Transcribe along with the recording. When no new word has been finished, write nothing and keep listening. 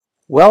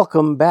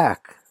Welcome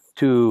back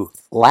to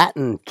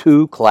Latin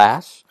 2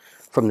 class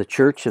from the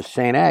Church of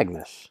St.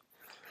 Agnes.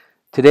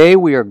 Today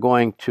we are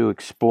going to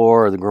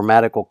explore the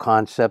grammatical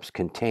concepts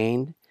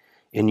contained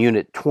in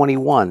Unit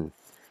 21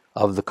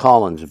 of the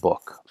Collins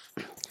book.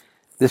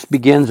 This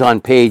begins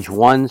on page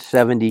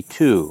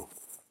 172.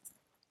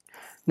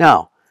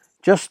 Now,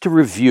 just to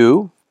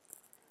review,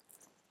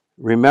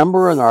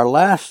 remember in our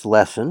last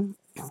lesson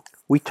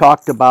we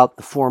talked about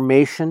the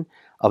formation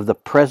of the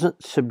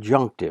present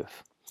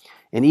subjunctive.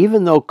 And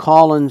even though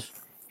Collins,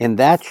 in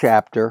that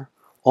chapter,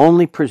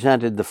 only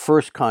presented the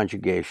first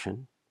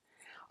conjugation,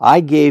 I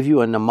gave you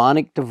a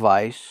mnemonic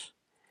device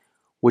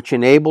which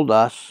enabled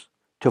us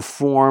to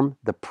form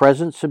the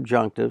present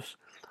subjunctives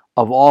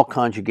of all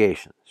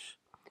conjugations.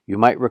 You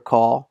might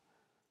recall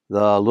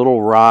the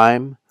little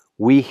rhyme,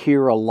 "We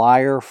hear a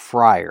lyre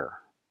friar."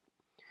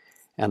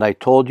 And I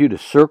told you to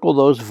circle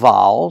those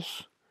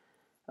vowels,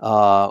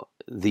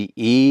 the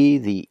E,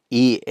 the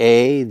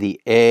EA,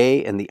 the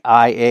A, and the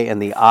IA,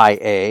 and the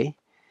IA.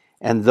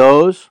 And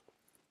those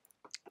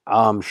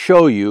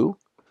show you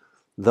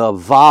the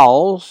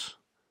vowels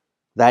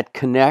that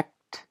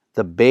connect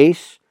the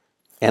base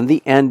and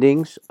the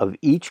endings of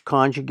each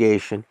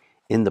conjugation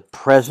in the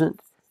present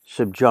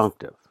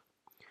subjunctive.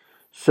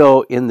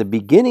 So in the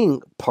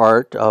beginning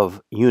part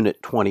of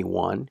Unit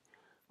 21,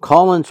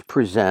 Collins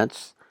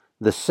presents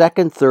the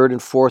second, third,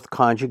 and fourth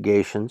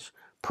conjugations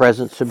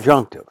present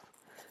subjunctive.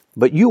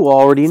 But you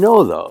already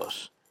know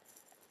those.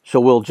 So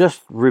we'll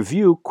just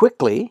review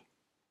quickly.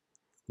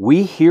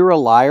 We hear a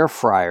lyre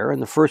friar.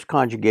 In the first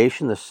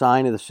conjugation, the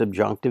sign of the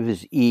subjunctive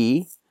is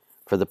E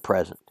for the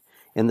present.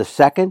 In the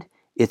second,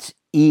 it's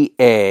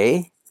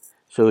EA.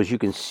 So as you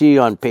can see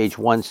on page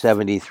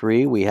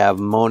 173, we have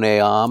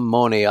moneam,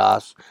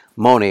 moneas,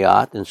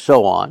 moneat, and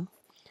so on.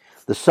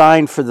 The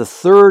sign for the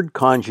third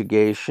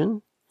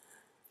conjugation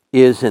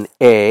is an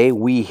A.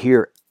 We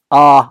hear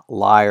a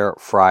lyre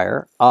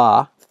friar,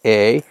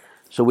 a.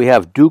 So we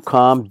have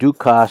ducam,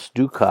 ducas,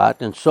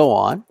 ducat, and so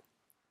on.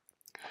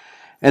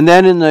 And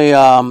then in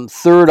the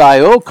third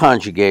IO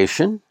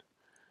conjugation,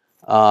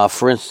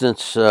 for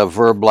instance, a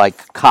verb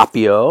like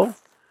capio,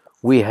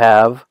 we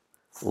have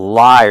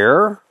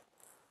lyre.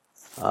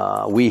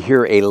 We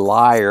hear a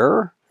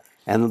lyre,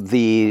 and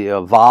the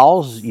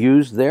vowels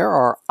used there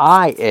are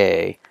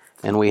IA,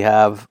 and we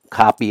have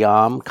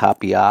capiam,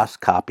 capias,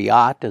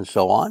 capiat, and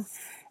so on.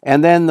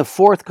 And then the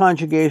fourth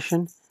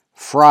conjugation,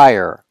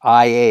 friar,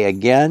 IA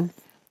again,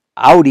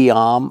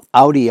 audiam,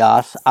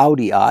 audias,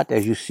 audiat,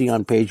 as you see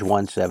on page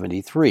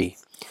 173.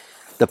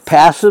 The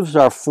passives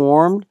are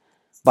formed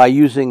by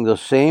using the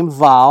same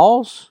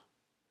vowels,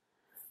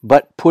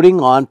 but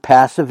putting on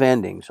passive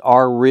endings,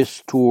 ar,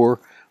 ris, tour,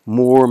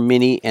 more,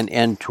 mini, and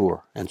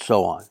entour, and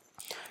so on.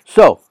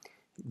 So,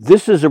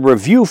 this is a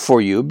review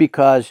for you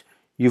because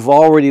you've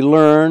already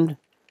learned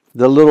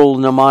the little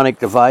mnemonic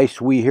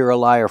device, we hear a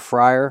lyre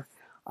friar.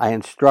 I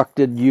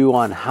instructed you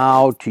on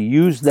how to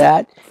use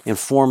that in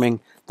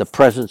forming the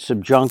present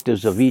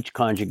subjunctives of each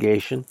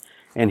conjugation.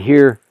 And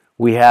here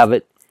we have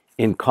it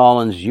in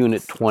Collins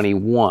Unit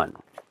 21.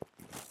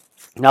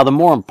 Now, the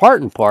more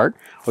important part,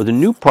 or the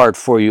new part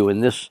for you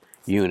in this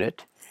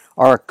unit,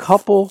 are a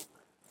couple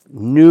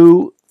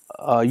new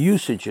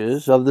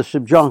usages of the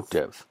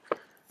subjunctive.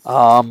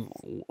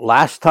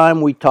 Last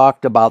time we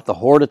talked about the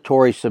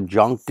hortatory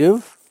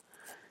subjunctive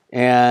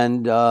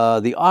and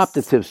the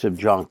optative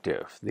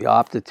subjunctive. The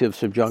optative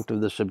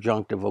subjunctive, the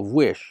subjunctive of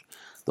wish.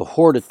 The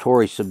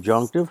hortatory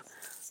subjunctive,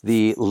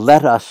 the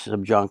let us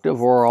subjunctive,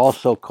 or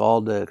also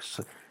called a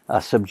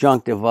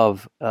subjunctive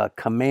of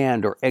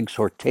command or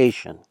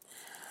exhortation.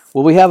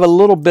 Well, we have a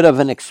little bit of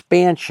an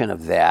expansion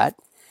of that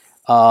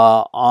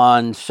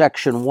on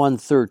section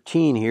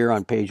 113 here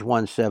on page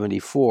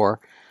 174,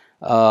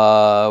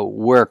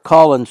 where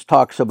Collins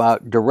talks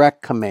about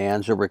direct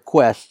commands or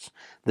requests,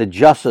 the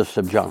jussive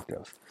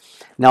subjunctive.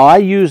 Now, I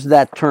used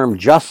that term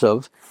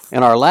jussive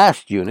in our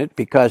last unit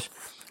because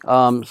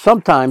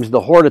sometimes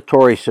the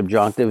hortatory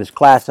subjunctive is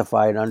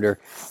classified under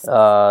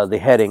the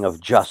heading of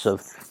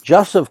jussive.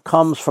 Jussive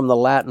comes from the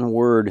Latin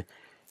word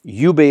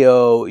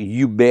eubeo,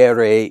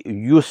 eubere,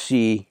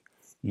 iusi,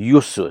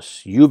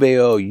 iusus.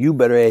 Eubeo,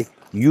 eubere,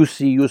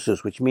 iusi,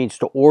 iusus, which means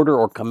to order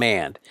or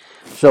command.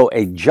 So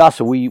a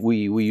jussive, we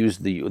use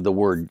the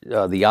word,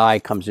 the I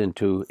comes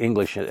into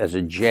English as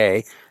a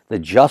J. The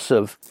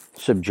jussive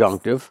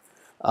subjunctive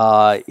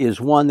is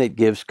one that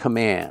gives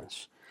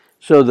commands.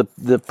 So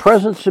the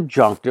present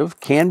subjunctive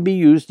can be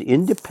used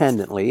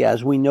independently,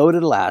 as we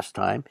noted last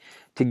time,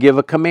 to give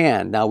a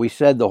command. Now, we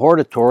said the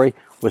hortatory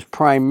was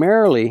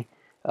primarily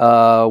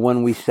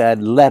when we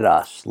said, let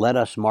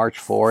us march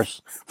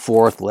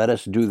forth, let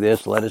us do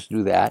this, let us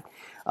do that.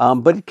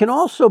 But it can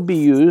also be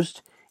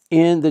used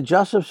in the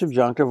jussive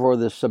subjunctive, or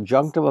the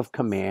subjunctive of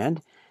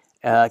command,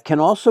 can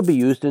also be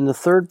used in the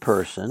third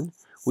person.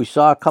 We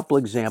saw a couple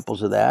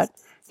examples of that.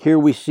 Here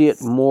we see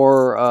it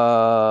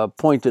more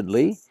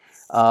pointedly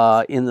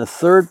in the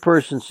third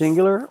person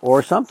singular,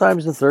 or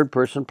sometimes the third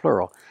person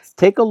plural.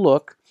 Take a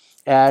look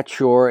at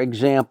your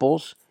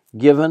examples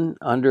given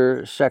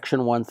under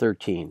section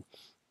 113.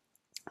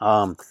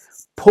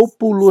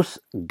 Populus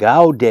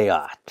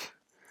gaudeat.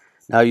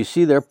 Now you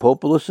see there,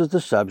 populus is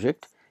the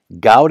subject,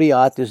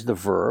 gaudeat is the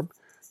verb.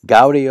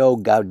 Gaudeo,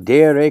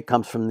 gaudere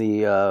comes from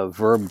the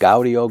verb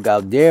gaudio,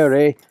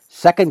 gaudere,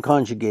 second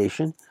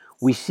conjugation.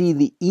 We see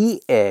the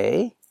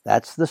ea,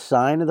 that's the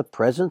sign of the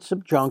present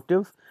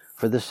subjunctive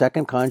for the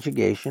second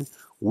conjugation.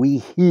 We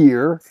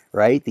hear,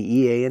 right, the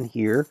ea in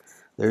here,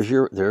 there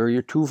are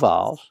your two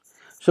vowels.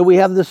 So we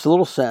have this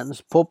little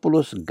sentence,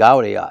 populus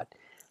gaudeat,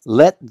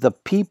 let the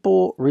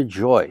people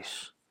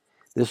rejoice.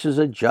 This is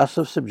a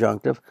jussive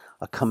subjunctive,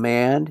 a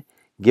command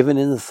given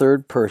in the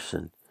third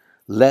person.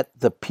 Let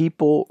the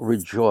people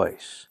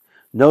rejoice.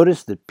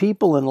 Notice that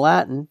people in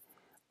Latin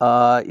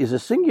is a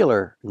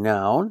singular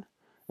noun,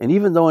 and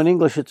even though in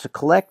English it's a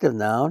collective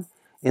noun,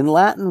 in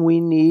Latin we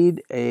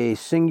need a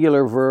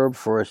singular verb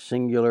for a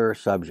singular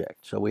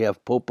subject. So we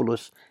have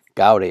populus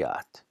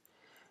gaudeat.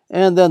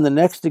 And then the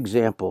next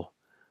example,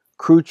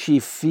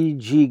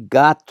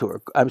 crucifigatur,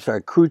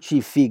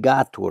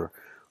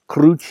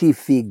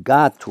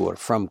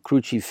 from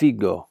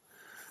crucifigo,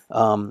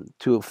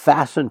 to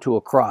fasten to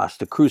a cross,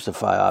 to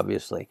crucify,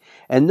 obviously.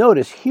 And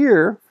notice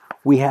here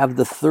we have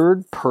the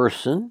third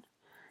person,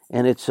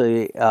 and it's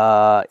a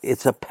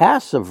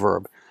passive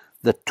verb.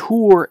 The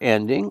tour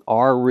ending,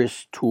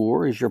 aris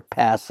tour, is your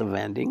passive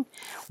ending.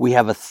 We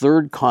have a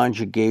third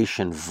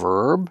conjugation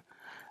verb,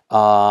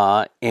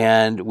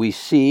 and we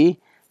see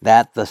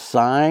that the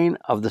sign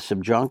of the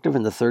subjunctive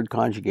in the third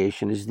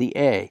conjugation is the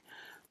a.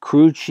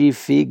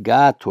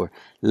 Crucifigatur.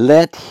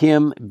 Let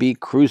him be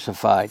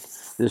crucified.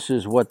 This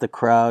is what the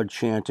crowd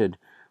chanted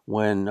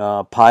when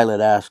Pilate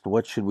asked,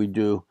 what should we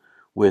do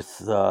with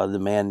the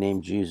man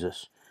named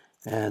Jesus?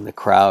 And the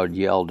crowd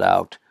yelled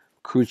out,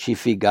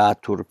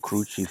 Crucifigatur,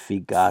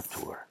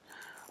 crucifigatur.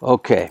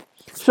 Okay,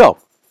 so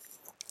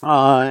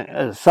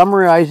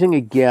summarizing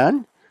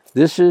again,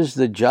 this is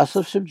the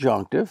jussive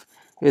subjunctive.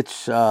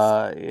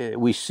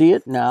 We see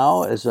it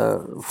now as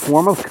a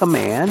form of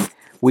command.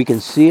 We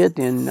can see it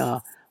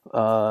in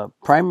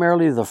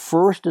primarily the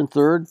first and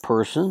third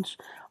persons.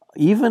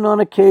 Even on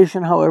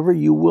occasion, however,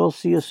 you will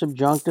see a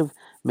subjunctive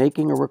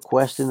making a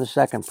request in the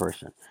second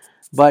person.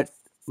 But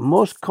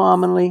most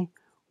commonly,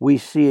 we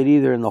see it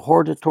either in the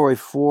hortatory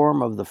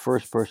form of the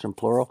first person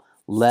plural,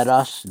 let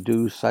us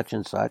do such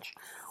and such,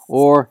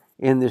 or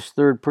in this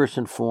third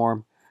person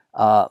form,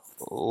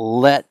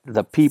 let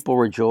the people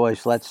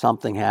rejoice, let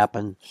something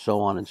happen,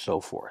 so on and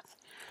so forth.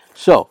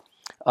 So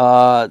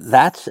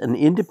that's an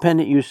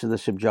independent use of the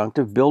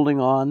subjunctive, building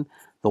on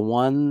the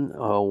one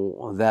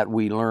that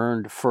we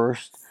learned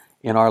first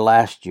in our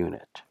last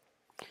unit.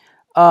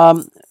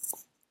 Our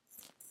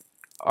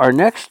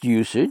next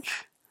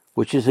usage,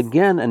 which is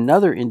again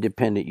another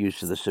independent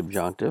use of the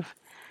subjunctive,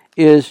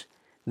 is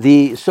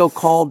the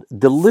so-called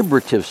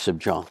deliberative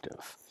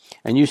subjunctive.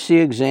 And you see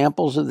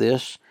examples of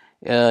this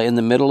in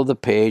the middle of the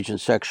page in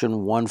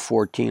section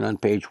 114 on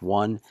page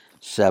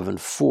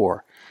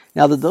 174.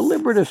 Now, the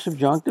deliberative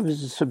subjunctive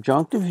is a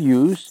subjunctive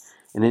used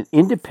in an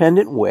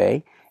independent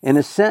way in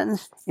a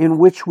sentence in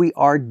which we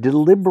are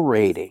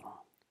deliberating.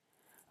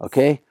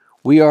 Okay?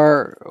 We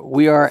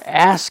are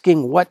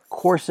asking what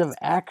course of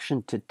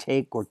action to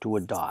take or to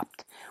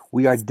adopt.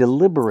 We are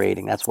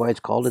deliberating. That's why it's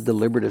called a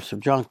deliberative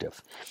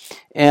subjunctive.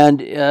 And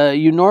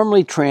you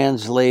normally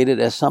translate it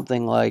as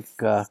something like,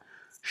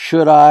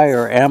 should I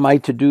or am I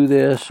to do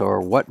this,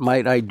 or what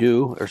might I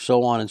do, or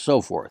so on and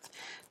so forth.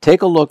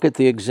 Take a look at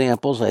the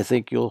examples. I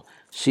think you'll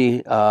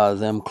see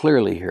them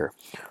clearly here.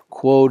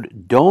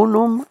 Quod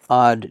donum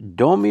ad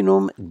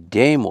dominum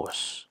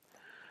demus.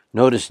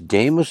 Notice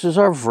demus is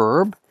our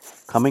verb,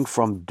 coming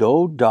from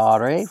do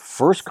dare,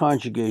 first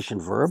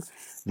conjugation verb.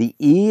 The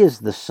E is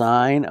the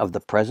sign of the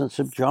present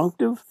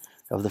subjunctive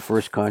of the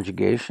first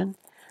conjugation.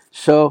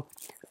 So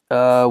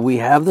we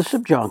have the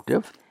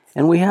subjunctive,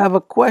 and we have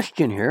a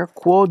question here,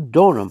 quod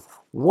donum.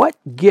 What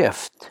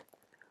gift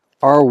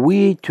are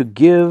we to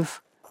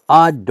give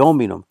ad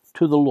dominum,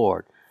 to the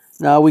Lord?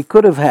 Now, we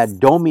could have had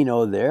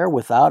domino there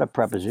without a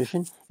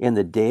preposition in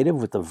the dative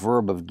with the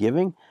verb of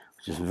giving,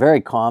 which is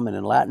very common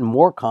in Latin,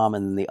 more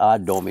common than the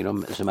ad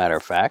dominum, as a matter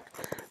of fact.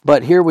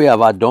 But here we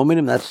have ad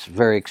dominum. That's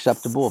very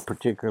acceptable,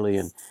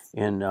 particularly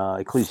in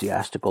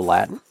ecclesiastical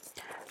Latin.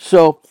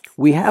 So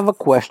we have a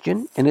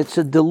question, and it's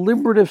a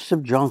deliberative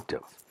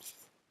subjunctive.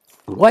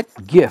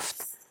 What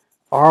gift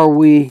are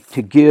we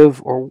to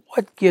give, or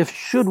what gift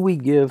should we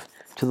give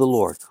to the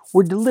Lord?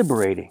 We're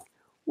deliberating.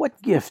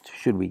 What gift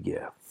should we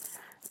give?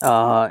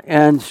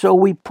 And so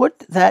we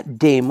put that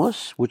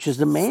demus, which is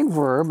the main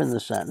verb in the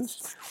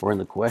sentence or in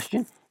the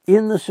question,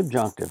 in the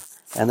subjunctive,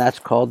 and that's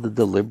called the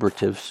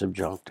deliberative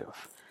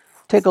subjunctive.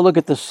 Take a look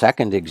at the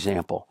second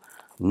example.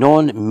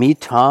 Non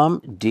mitam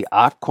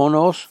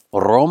diakonos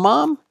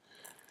Romam?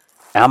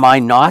 Am I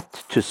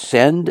not to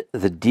send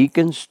the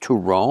deacons to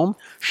Rome?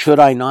 Should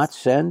I not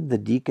send the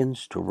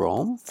deacons to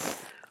Rome?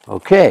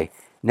 Okay,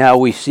 now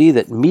we see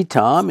that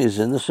mitam is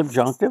in the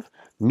subjunctive.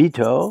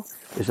 Mito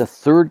is a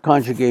third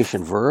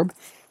conjugation verb.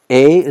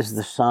 A is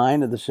the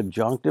sign of the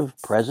subjunctive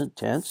present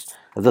tense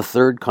of the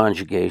third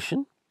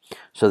conjugation.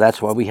 So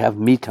that's why we have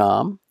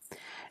mitam.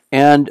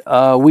 And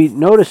we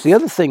notice the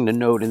other thing to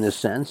note in this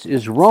sentence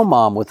is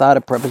Romam without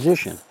a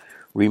preposition.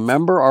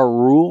 Remember our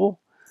rule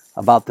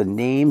about the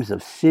names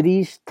of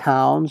cities,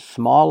 towns,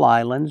 small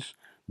islands,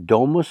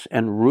 domus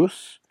and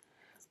rus,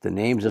 the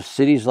names of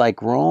cities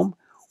like Rome.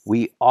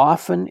 We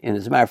often, and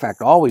as a matter of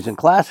fact, always in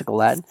classical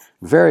Latin,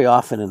 very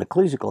often in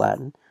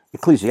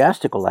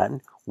ecclesiastical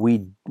Latin, we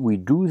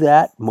do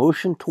that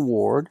motion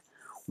toward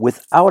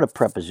without a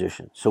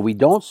preposition. So we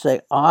don't say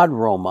ad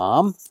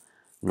Romam.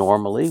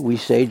 Normally, we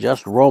say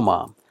just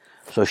Romam.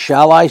 So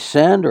shall I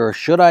send or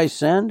should I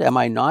send? Am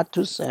I not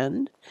to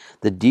send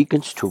the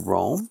deacons to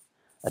Rome?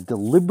 A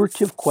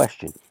deliberative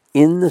question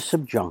in the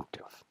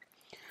subjunctive.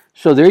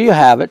 So there you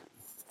have it,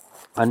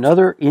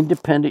 another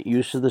independent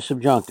use of the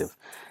subjunctive.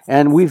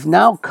 And we've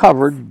now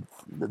covered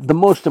the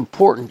most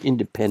important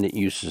independent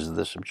uses of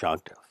the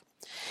subjunctive.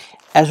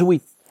 As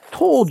we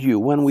told you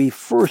when we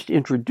first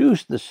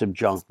introduced the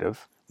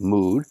subjunctive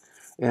mood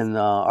in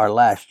our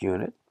last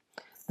unit,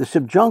 the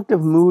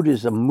subjunctive mood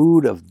is a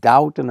mood of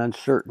doubt and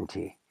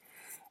uncertainty.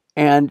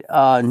 And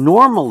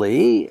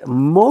normally,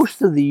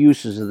 most of the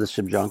uses of the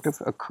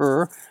subjunctive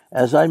occur,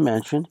 as I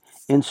mentioned,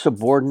 in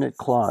subordinate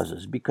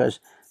clauses because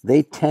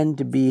they tend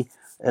to be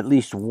at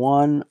least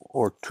one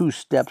or two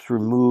steps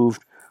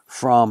removed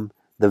from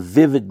the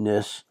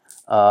vividness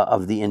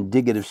of the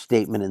indicative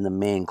statement in the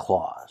main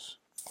clause.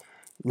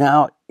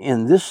 Now,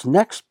 in this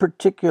next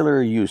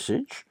particular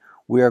usage,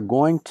 we are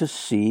going to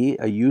see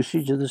a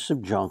usage of the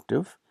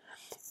subjunctive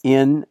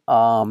in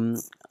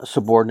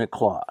subordinate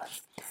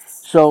clause.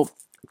 So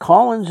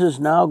Collins is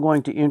now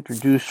going to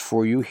introduce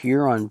for you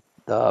here on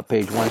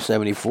page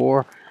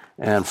 174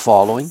 and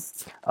following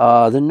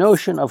the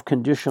notion of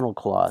conditional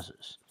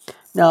clauses.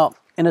 Now,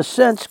 in a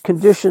sense,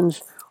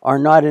 conditions are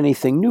not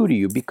anything new to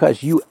you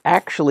because you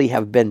actually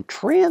have been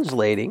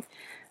translating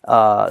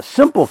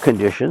simple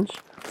conditions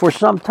for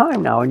some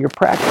time now in your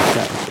practice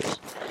sentences.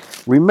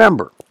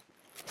 Remember,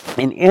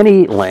 in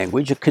any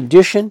language, a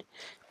condition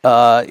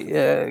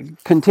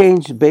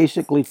contains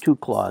basically two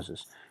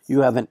clauses.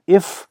 You have an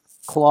if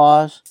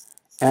clause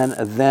and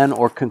a then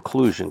or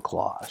conclusion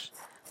clause.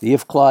 The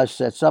if clause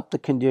sets up the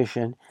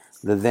condition,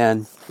 the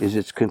then is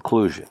its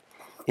conclusion.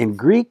 In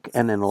Greek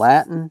and in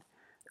Latin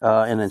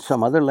and in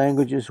some other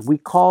languages, we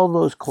call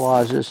those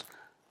clauses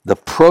the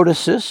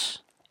protasis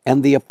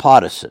and the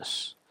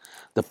apodosis.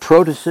 The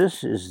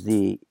protasis is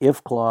the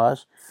if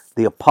clause,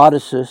 the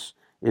apodosis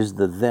is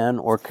the then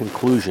or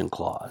conclusion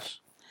clause.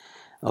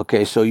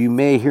 Okay, so you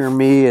may hear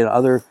me and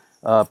other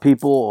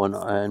people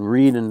and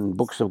read in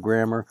books of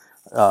grammar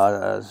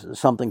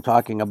something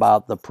talking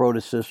about the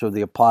protasis or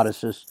the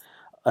apodosis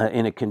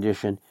in a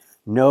condition.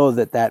 Know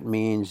that that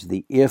means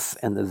the if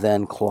and the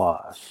then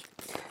clause.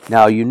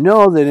 Now, you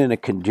know that in a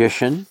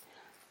condition,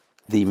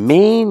 the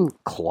main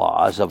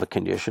clause of a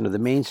condition, or the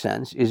main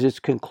sentence, is its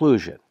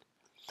conclusion.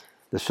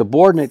 The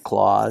subordinate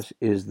clause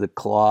is the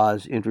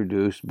clause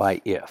introduced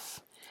by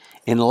if.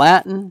 In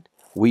Latin,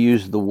 we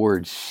use the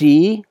word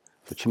si,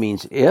 which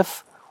means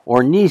if,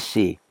 or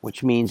nisi,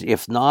 which means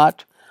if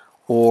not,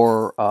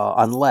 or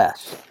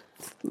unless.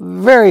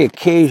 Very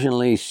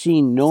occasionally,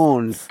 si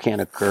non can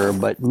occur,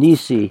 but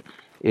nisi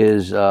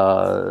is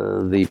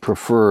the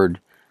preferred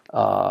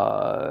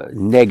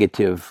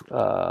negative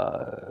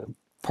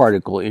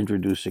particle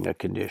introducing a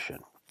condition.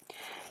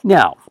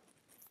 Now,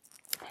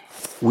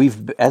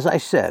 as I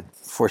said,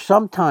 for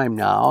some time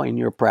now in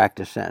your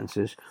practice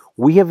sentences,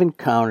 we have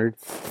encountered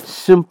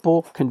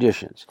simple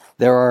conditions.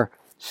 There are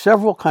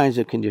several kinds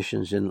of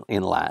conditions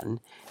in Latin,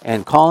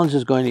 and Collins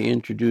is going to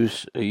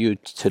introduce you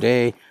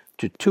today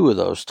to two of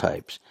those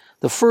types.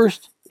 The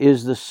first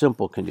is the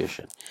simple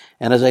condition.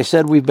 And as I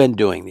said, we've been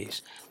doing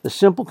these. The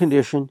simple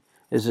condition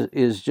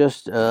is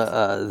just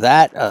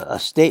a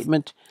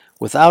statement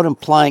without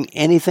implying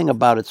anything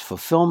about its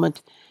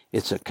fulfillment.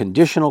 It's a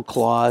conditional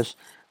clause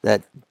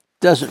that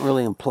doesn't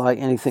really imply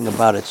anything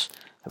about its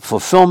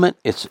fulfillment.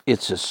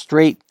 It's a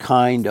straight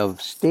kind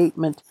of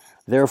statement.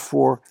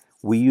 Therefore,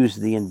 we use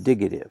the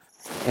indicative.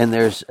 And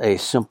there's a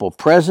simple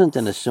present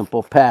and a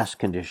simple past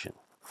condition.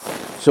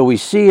 So we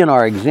see in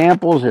our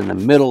examples in the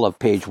middle of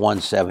page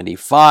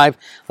 175,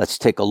 let's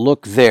take a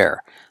look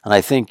there. And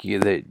I think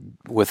that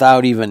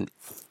without even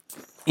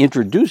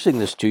introducing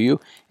this to you,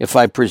 if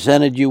I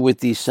presented you with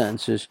these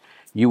sentences,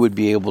 you would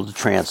be able to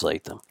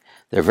translate them.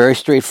 They're very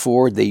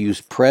straightforward. They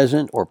use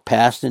present or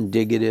past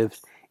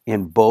indicatives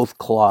in both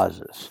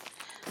clauses.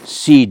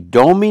 Si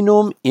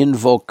Dominum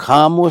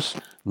invocamus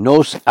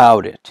nos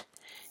audit.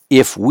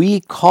 If we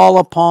call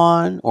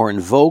upon or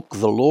invoke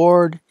the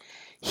Lord,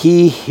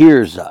 He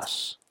hears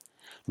us.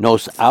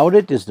 Nos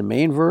audit is the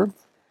main verb,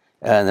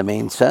 the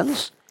main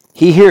sentence.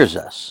 He hears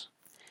us.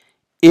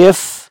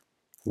 If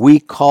we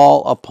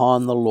call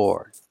upon the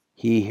Lord,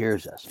 He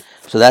hears us.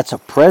 So that's a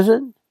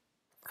present,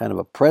 kind of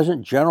a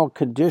present general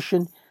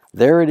condition.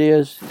 There it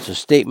is. It's a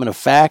statement of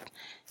fact.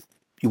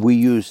 We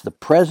use the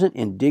present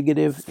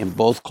indicative in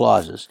both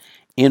clauses.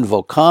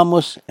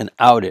 Invocamus and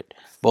audit,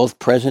 both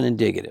present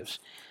indicatives.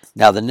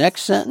 Now the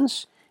next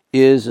sentence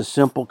is a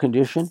simple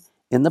condition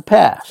in the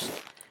past.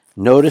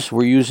 Notice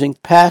we're using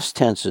past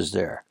tenses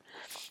there.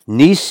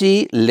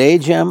 Nisi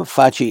legem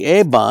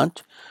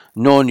faciebant,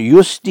 non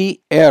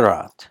justi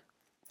erant.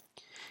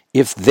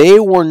 If they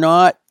were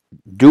not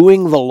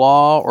doing the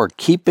law or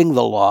keeping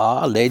the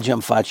law,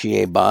 legem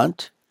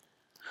faciebant,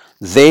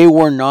 they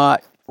were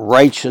not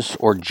righteous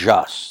or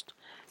just.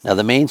 Now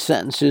the main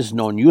sentence is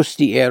non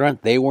justi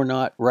erant, they were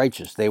not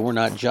righteous, they were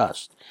not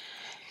just.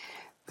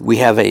 We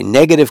have a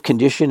negative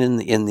condition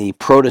in the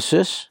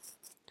protasis.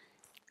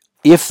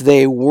 If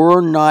they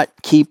were not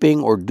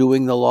keeping or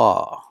doing the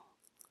law.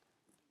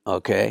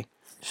 Okay,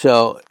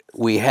 so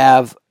we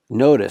have,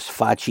 notice,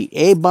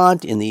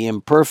 faciebant in the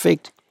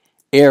imperfect,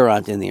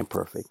 erant in the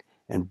imperfect,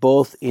 and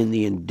both in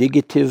the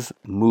indicative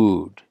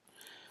mood.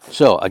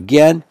 So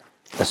again,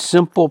 a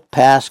simple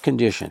past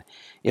condition.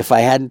 If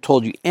I hadn't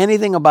told you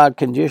anything about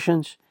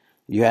conditions,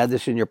 you had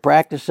this in your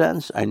practice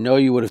sentence, I know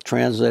you would have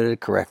translated it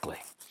correctly.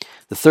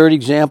 The third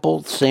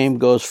example, same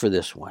goes for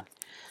this one.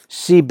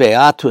 Si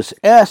beatus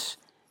es,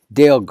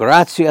 Deo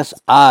gratias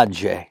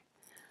age.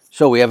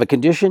 So we have a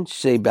condition,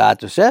 si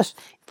beatus es,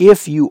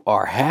 if you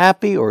are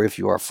happy or if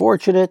you are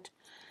fortunate,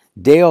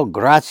 Deo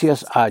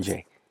gratias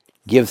age.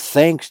 Give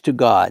thanks to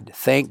God.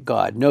 Thank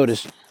God.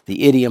 Notice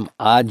the idiom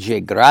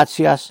age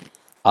gratias.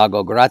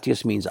 Ago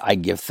gratias means I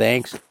give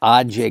thanks.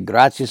 Age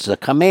gratias is a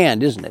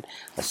command, isn't it?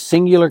 A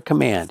singular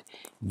command.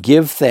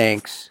 Give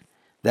thanks.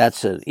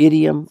 That's an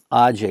idiom,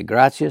 age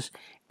gratias.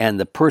 And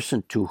the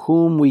person to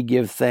whom we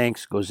give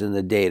thanks goes in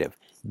the dative,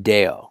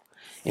 Deo.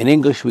 In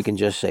English, we can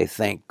just say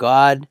thank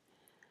God.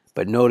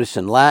 But notice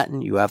in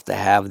Latin, you have to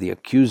have the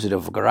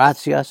accusative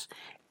gratias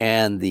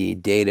and the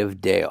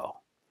dative Deo.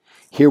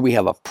 Here we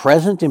have a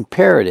present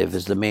imperative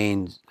as the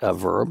main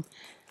verb.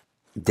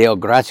 Deo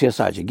gratias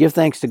age. Give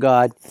thanks to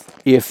God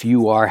if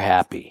you are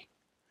happy.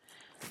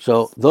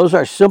 So those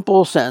are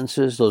simple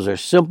sentences. Those are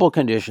simple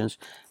conditions,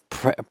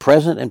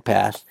 present and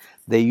past.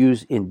 They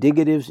use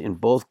indicatives in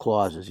both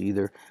clauses,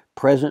 either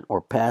present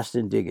or past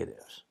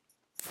indicatives.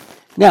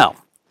 Now,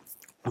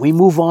 we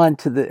move on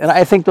to and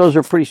I think those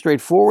are pretty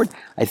straightforward.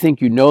 I think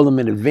you know them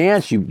in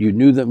advance. You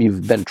knew them.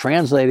 You've been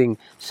translating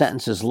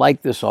sentences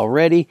like this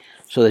already,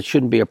 so that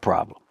shouldn't be a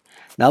problem.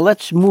 Now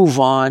let's move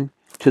on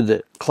to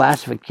the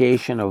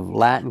classification of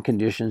Latin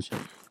conditions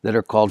that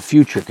are called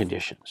future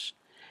conditions.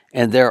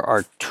 And there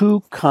are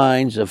two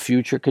kinds of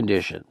future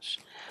conditions.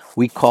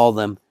 We call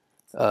them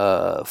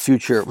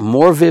future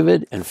more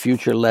vivid and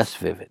future less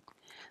vivid.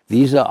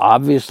 These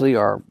obviously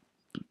are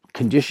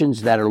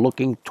conditions that are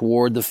looking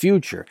toward the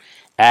future,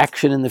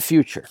 action in the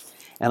future.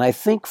 And I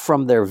think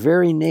from their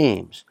very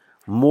names,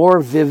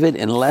 more vivid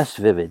and less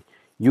vivid,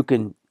 you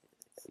can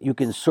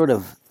sort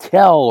of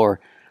tell or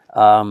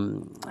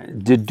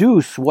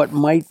deduce what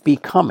might be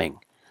coming.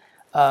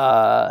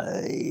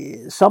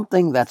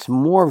 Something that's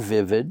more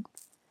vivid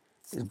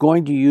is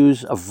going to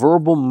use a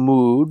verbal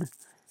mood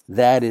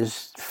that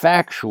is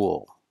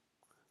factual,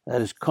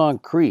 that is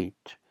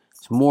concrete.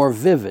 It's more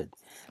vivid.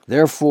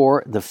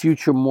 Therefore, the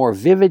future more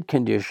vivid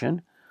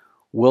condition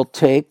will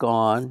take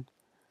on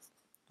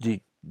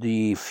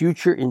the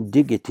future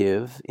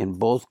indicative in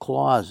both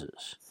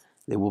clauses.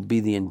 They will be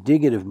the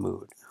indicative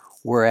mood.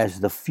 Whereas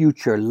the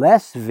future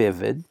less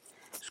vivid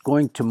is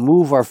going to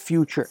move our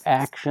future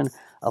action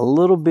a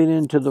little bit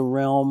into the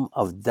realm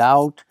of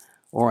doubt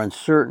or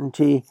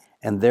uncertainty,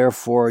 and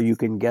therefore you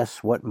can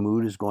guess what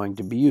mood is going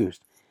to be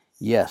used.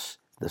 Yes,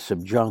 the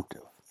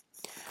subjunctive.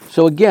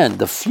 So again,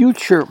 the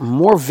future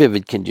more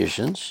vivid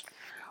conditions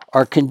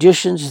are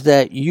conditions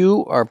that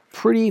you are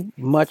pretty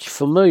much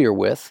familiar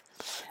with.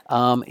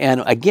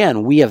 And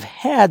again, we have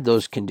had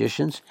those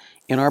conditions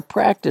in our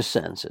practice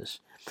sentences.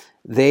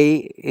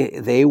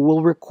 They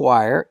will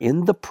require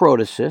in the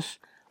protasis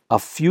a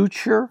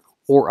future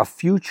or a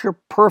future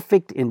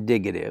perfect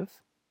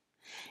indicative,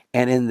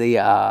 and in the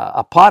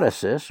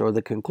apodosis or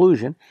the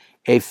conclusion,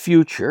 a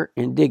future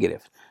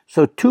indicative.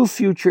 So two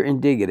future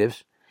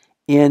indicatives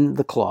in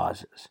the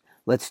clauses.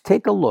 Let's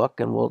take a look,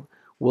 and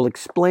we'll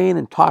explain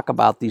and talk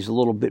about these a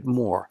little bit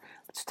more.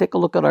 Let's take a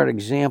look at our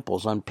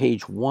examples on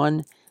page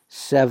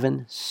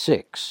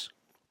 176.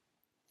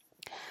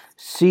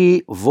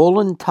 Si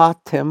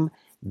voluntatem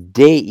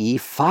Dei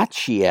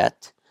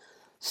faciet,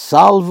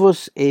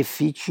 salvus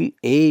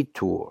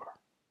efficietur.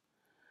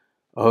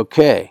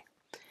 Okay,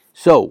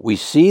 so we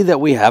see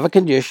that we have a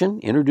condition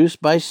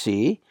introduced by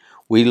si.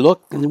 We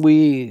look and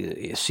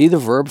we see the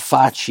verb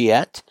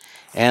faciet,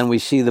 and we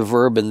see the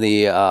verb in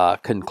the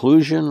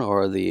conclusion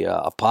or the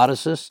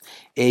apodosis,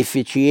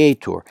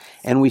 efficietur.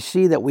 And we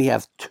see that we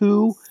have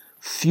two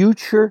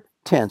future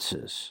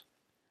tenses,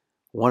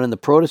 one in the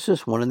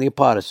protasis, one in the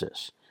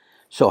apodosis.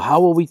 So how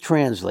will we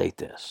translate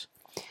this?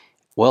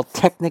 Well,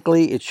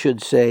 technically it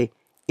should say,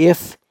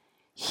 if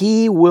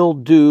he will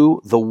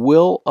do the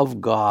will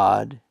of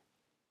God,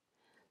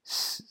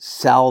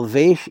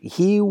 salvation,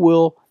 he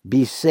will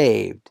be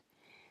saved.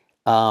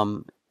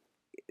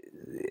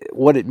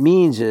 What it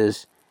means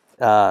is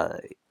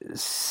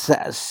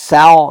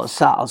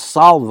salvus,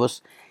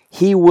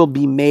 he will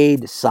be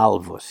made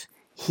salvus.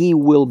 He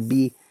will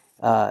be,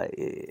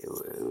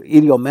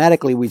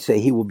 idiomatically we say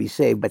he will be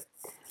saved, but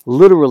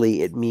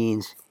literally it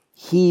means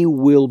he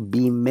will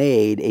be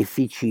made,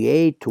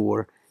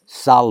 efficietur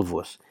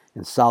salvus.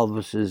 And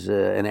salvus is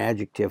an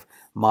adjective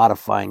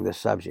modifying the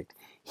subject.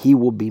 He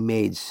will be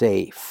made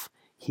safe.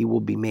 He will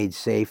be made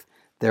safe,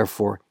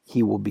 therefore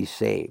he will be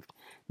saved.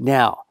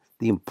 Now,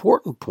 the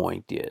important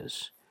point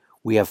is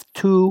we have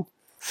two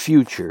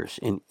futures,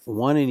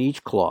 one in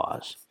each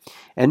clause.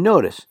 And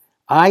notice,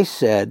 I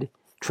said,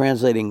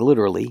 translating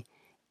literally,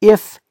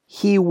 if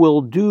he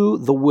will do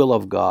the will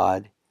of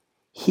God,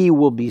 he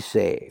will be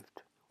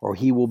saved, or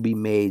he will be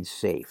made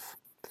safe.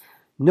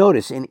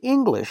 Notice, in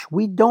English,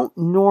 we don't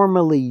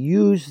normally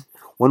use,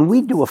 when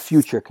we do a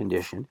future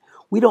condition,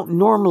 we don't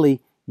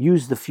normally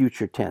use the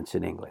future tense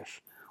in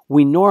English.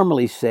 We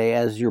normally say,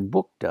 as your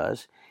book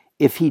does,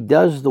 if he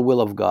does the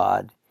will of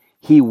God,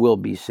 he will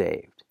be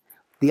saved.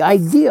 The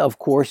idea, of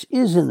course,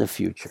 is in the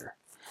future.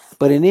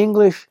 But in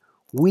English,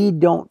 we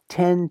don't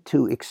tend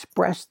to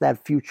express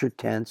that future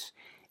tense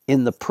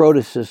in the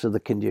protasis of the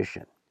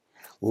condition.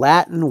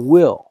 Latin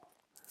will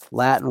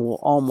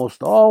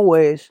almost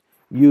always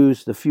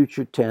use the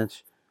future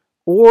tense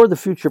or the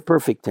future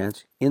perfect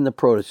tense in the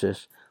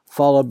protasis,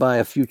 followed by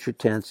a future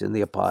tense in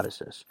the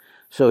apodosis.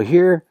 So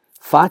here,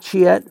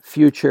 faciet,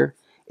 future,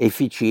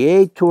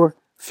 efficietur,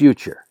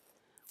 future.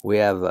 We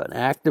have an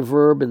active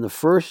verb in the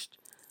first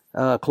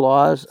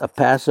clause, a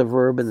passive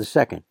verb in the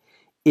second.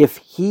 If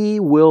he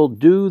will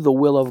do the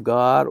will of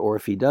God, or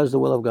if he does the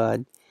will of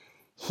God,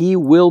 he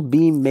will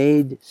be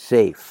made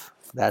safe.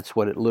 That's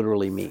what it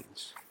literally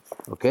means.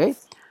 Okay?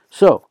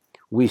 So,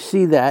 we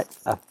see that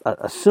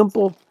a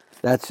simple,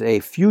 that's a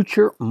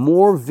future,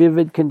 more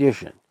vivid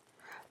condition.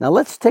 Now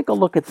let's take a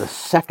look at the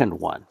second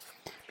one,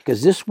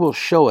 because this will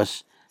show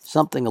us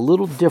something a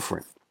little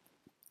different.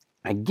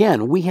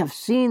 Again, we have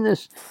seen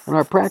this in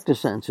our practice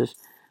sentences,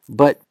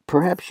 but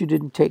perhaps you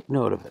didn't take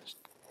note of it.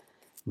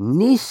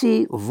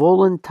 Nisi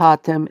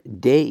voluntatem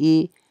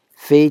Dei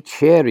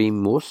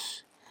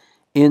fecerimus,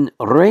 in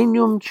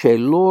regnum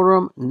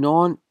caelorum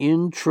non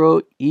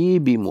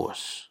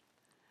introibimus.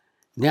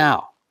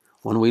 Now,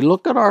 when we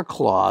look at our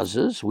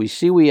clauses, we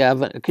see we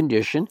have a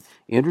condition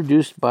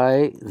introduced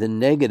by the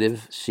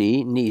negative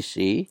C,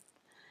 nisi,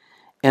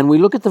 and we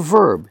look at the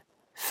verb,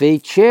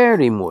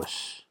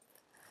 fecerimus.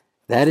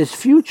 That is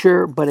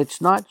future, but it's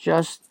not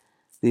just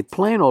the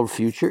plain old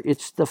future,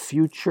 it's the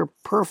future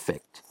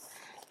perfect.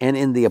 And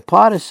in the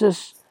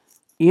apodosis,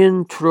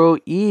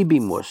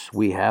 introibimus,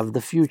 we have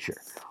the future.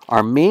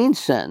 Our main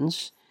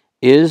sentence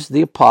is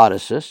the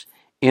apodosis,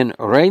 in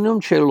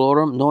regnum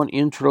caelorum non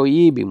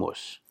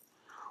introibimus.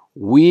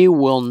 We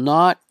will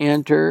not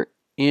enter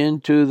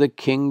into the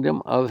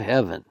kingdom of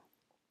heaven.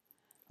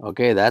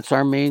 Okay, that's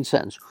our main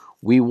sentence.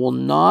 We will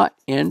not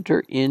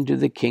enter into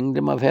the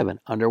kingdom of heaven.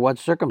 Under what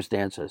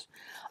circumstances?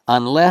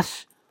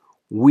 Unless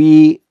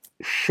we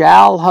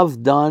shall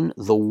have done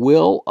the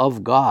will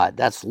of God.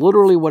 That's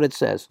literally what it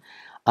says.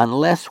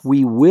 Unless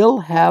we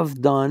will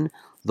have done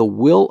the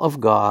will of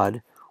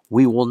God,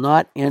 we will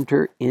not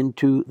enter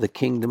into the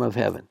kingdom of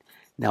heaven.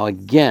 Now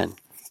again,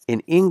 in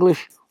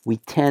English, we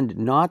tend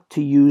not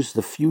to use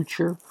the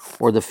future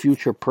or the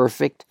future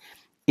perfect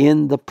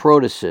in the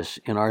protasis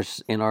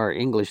in our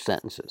English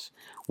sentences.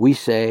 We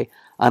say,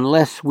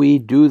 unless we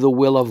do the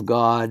will of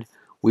God,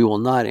 we will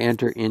not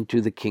enter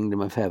into the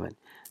kingdom of heaven.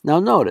 Now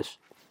notice,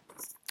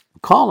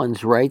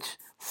 Collins writes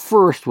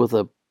first with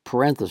a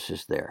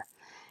parenthesis there.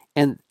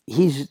 And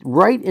he's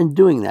right in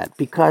doing that,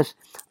 because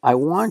I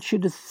want you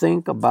to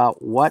think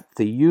about what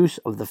the use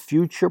of the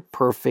future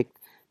perfect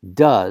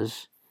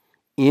does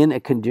in a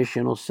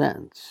conditional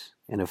sentence,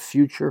 in a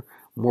future,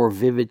 more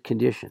vivid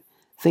condition.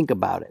 Think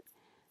about it.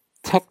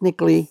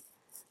 Technically,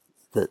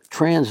 the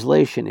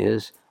translation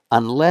is,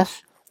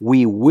 unless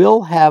we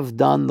will have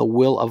done the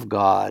will of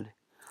God,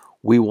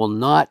 we will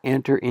not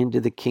enter into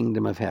the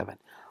kingdom of heaven.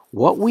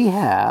 What we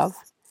have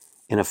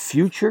in a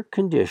future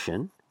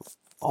condition,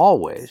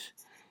 always,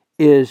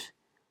 is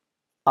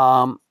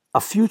a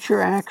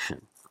future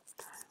action.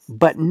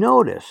 But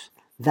notice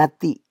that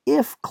the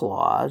if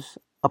clause,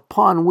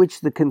 upon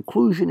which the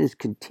conclusion is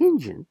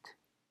contingent,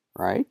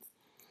 right,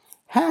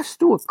 has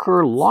to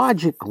occur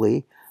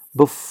logically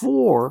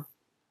before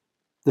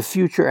the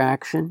future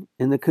action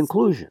in the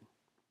conclusion.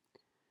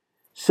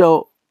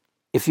 So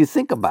if you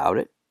think about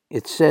it,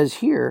 it says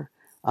here,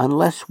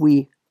 unless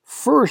we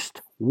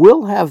first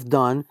will have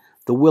done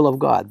the will of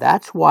God.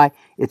 That's why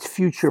it's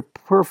future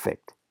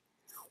perfect.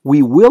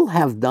 We will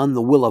have done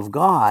the will of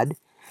God,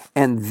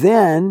 and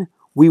then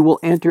we will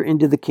enter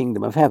into the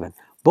kingdom of heaven.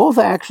 Both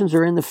actions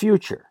are in the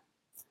future.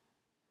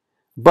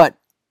 But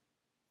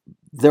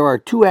there are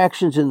two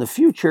actions in the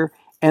future,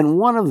 and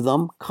one of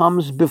them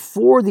comes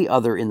before the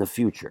other in the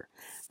future.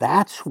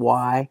 That's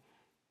why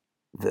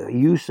the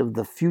use of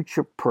the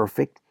future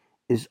perfect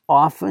is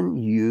often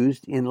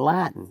used in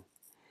Latin.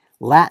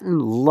 Latin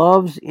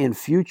loves in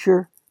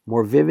future,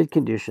 more vivid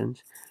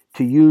conditions,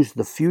 to use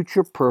the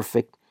future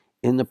perfect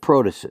in the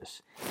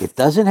protasis. It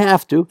doesn't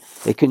have to.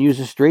 It can use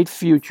a straight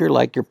future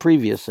like your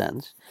previous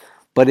sentence,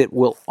 but it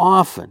will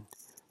often,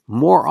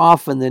 more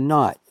often than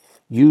not,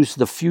 use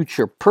the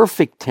future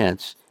perfect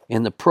tense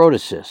in the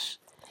protasis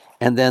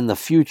and then the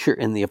future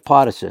in the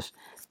apodosis,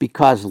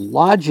 because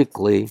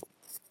logically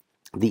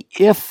the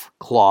if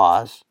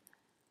clause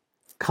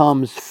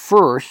comes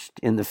first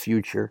in the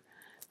future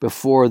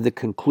before the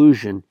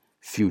conclusion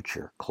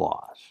future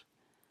clause.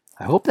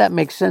 I hope that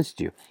makes sense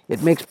to you.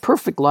 It makes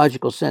perfect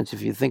logical sense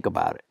if you think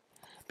about it,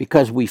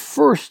 because we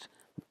first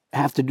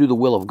have to do the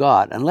will of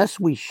God. Unless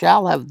we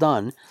shall have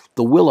done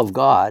the will of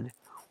God,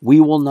 we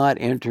will not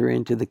enter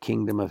into the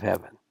kingdom of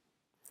heaven.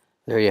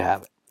 There you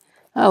have it.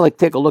 Now, like,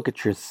 take a look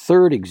at your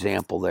third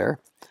example there.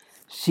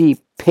 Si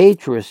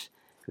Petrus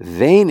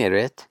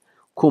venerit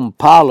cum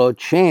Paulo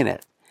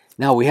cenet.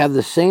 Now we have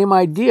the same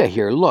idea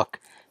here. Look,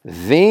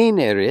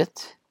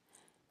 venerit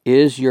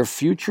is your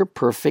future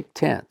perfect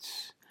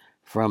tense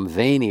from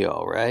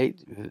venio, right?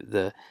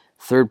 The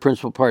third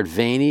principal part,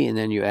 veni, and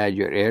then you add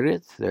your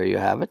erit. There you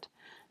have it.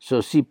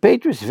 So si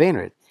Petrus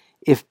venerit.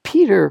 If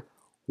Peter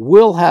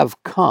will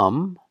have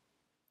come,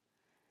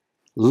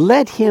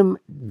 let him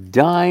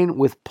dine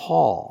with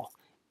Paul.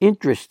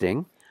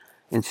 Interesting.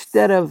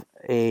 Instead of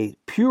a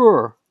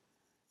pure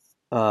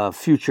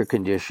future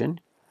condition,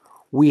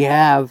 we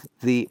have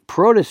the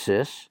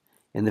protasis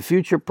in the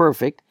future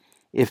perfect.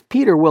 If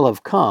Peter will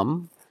have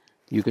come,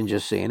 you can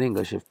just say in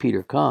English, if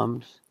Peter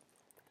comes,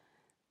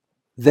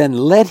 then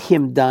let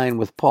him dine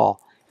with Paul.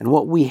 And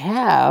what we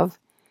have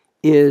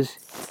is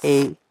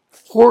a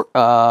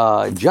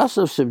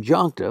jussive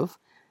subjunctive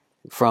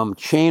from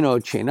ceno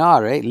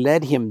cenare,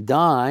 let him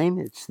dine.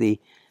 It's the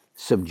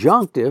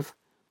subjunctive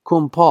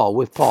cum Paul,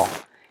 with Paul.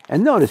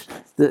 And notice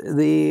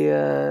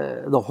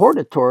the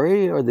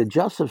hortatory or the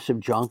jussive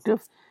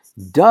subjunctive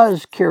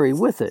does carry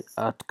with it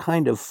a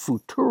kind of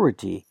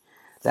futurity.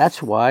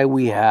 That's why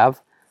we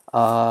have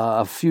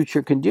a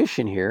future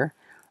condition here,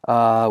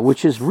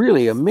 which is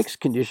really a mixed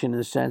condition in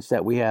the sense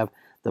that we have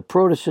the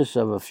protasis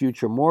of a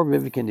future more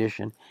vivid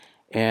condition,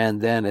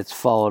 and then it's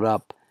followed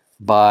up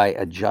by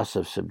a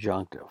jussive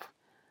subjunctive.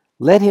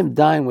 Let him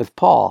dine with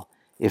Paul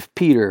if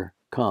Peter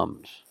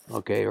comes,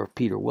 okay, or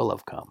Peter will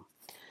have come.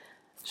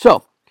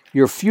 So,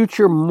 your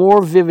future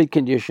more vivid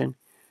condition,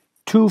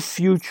 two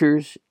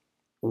futures,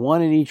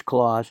 one in each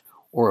clause,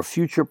 or a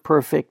future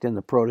perfect in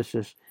the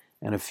protasis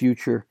and a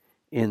future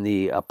in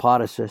the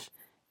apodosis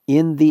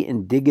in the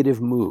indicative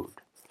mood.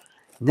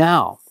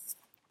 Now,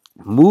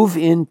 move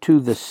into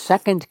the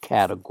second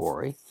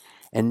category,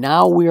 and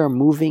now we are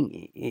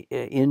moving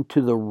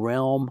into the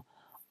realm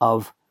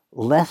of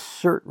less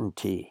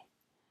certainty.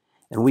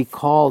 And we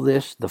call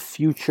this the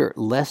future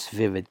less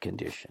vivid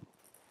condition.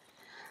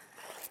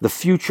 The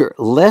future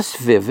less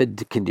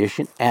vivid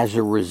condition, as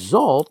a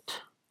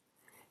result,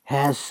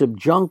 has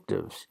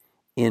subjunctives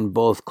in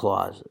both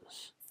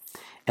clauses.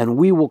 And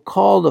we will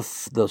call the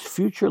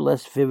future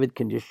less vivid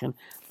condition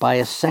by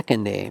a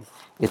second name.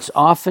 It's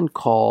often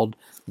called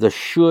the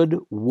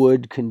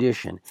should-would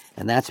condition.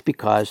 And that's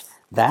because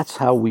that's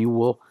how we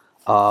will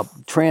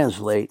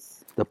translate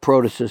the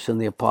protasis and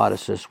the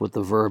apodosis with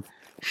the verb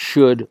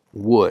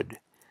should-would.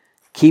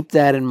 Keep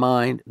that in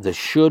mind, the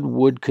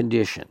should-would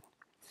condition.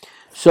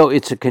 So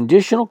it's a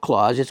conditional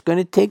clause. It's going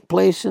to take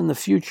place in the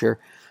future,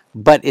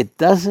 but it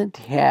doesn't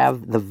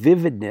have the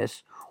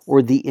vividness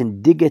or the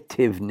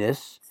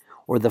indicativeness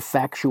or the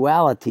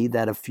factuality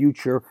that a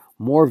future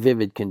more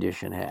vivid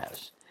condition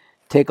has.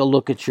 Take a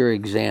look at your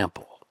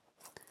example.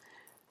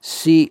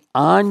 Si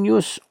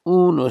agnus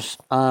unus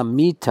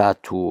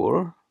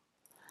amitatur,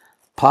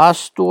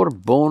 pastor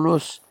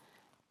bonus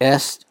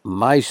est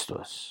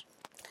maestus.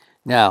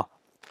 Now,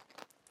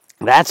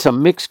 that's a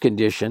mixed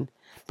condition.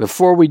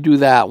 Before we do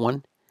that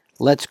one,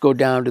 let's go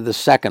down to the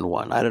second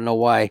one. I don't know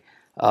why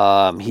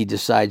he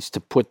decides to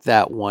put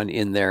that one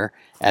in there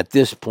at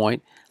this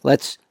point.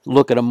 Let's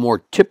look at a more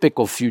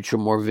typical future,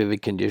 more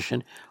vivid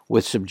condition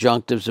with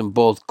subjunctives in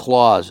both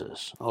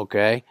clauses,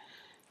 okay?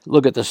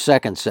 Look at the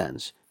second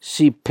sentence.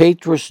 Si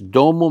Petrus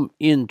domum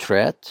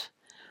intret,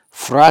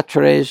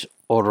 fratres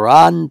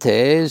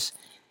orantes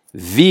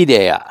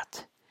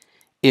videat.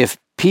 If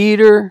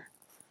Peter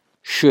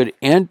should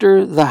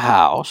enter the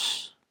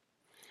house,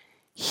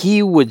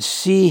 he would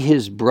see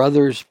his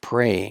brothers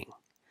praying.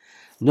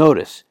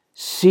 Notice,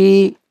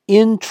 si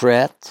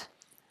intret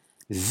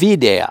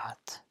videat.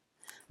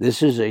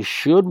 This is a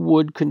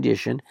should-would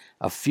condition,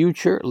 a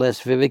future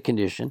less vivid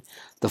condition.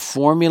 The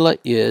formula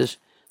is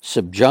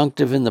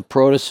subjunctive in the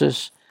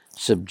protasis,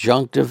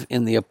 subjunctive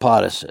in the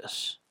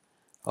apodosis.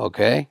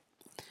 Okay?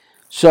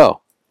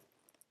 So,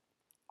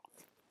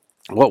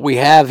 what we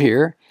have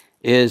here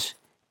is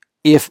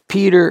if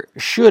Peter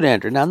should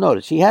enter. Now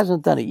notice, he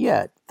hasn't done it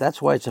yet.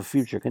 That's why it's a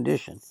future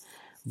condition.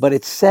 But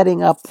it's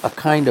setting up a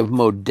kind of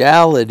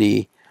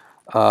modality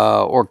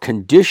or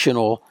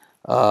conditional,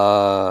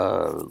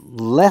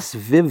 less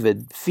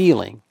vivid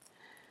feeling.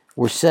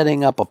 We're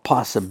setting up a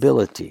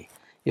possibility.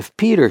 If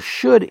Peter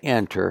should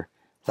enter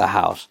the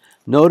house,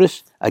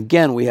 notice,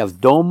 again, we have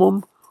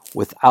domum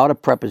without a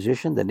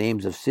preposition, the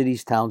names of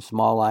cities, towns,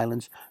 small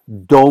islands.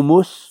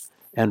 Domus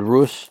and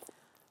rus,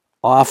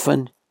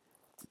 often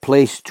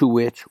place to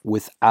which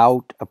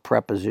without a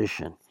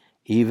preposition,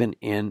 even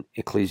in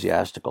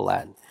ecclesiastical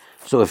Latin.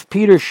 So if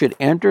Peter should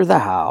enter the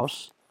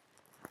house,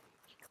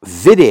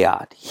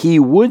 Videat, he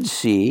would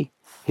see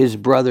his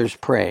brothers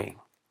praying.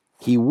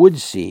 He would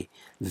see.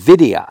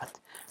 Videat.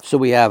 So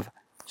we have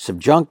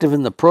subjunctive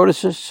in the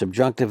protasis,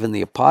 subjunctive in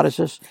the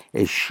apodosis,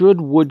 a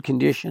should-would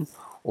condition,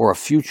 or a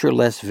future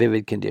less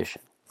vivid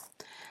condition.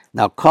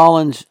 Now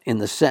Collins, in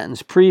the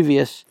sentence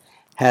previous,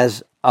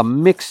 has a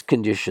mixed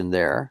condition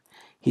there.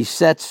 He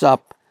sets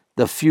up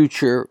the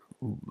future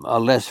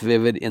less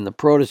vivid in the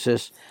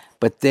protasis,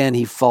 but then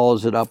he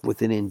follows it up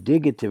with an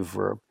indicative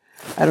verb.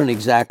 I don't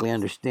exactly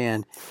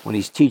understand when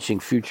he's teaching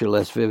future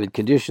less vivid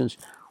conditions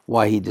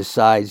why he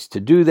decides to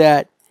do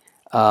that.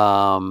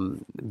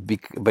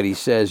 But he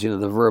says,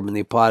 the verb in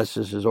the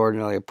apodosis is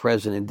ordinarily a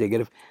present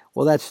indicative.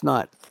 Well, that's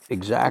not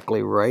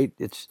exactly right.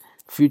 It's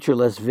future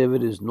less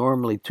vivid is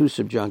normally two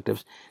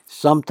subjunctives.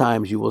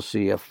 Sometimes you will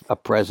see a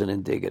present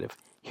indicative.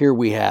 Here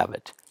we have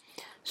it.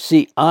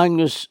 Si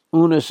agnus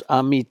unus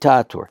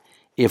amitatur.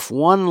 If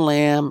one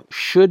lamb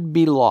should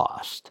be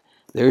lost,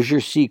 there's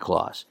your si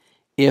clause.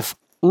 If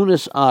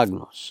unus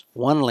agnus,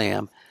 one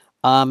lamb,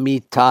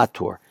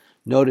 amitatur.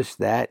 Notice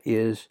that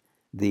is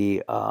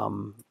the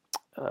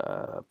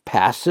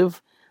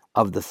passive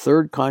of the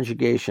third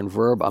conjugation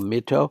verb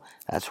amito.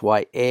 That's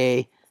why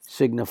a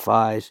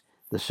signifies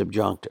the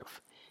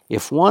subjunctive.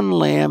 If one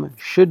lamb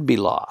should be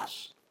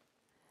lost,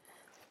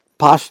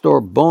 pastor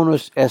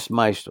bonus est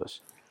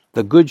maestros.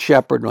 The good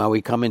shepherd, now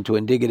we come into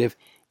indicative,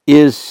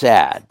 is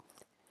sad.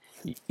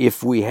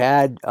 If we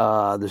had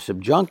the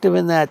subjunctive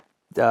in that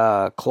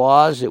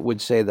clause, it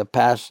would say the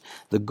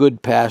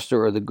good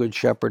pastor or the good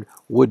shepherd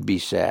would be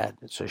sad.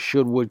 It's a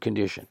should-would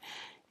condition.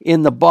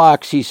 In the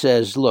box, he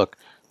says, look,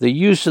 the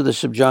use of the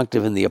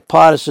subjunctive in the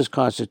apodosis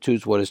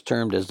constitutes what is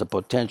termed as the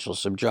potential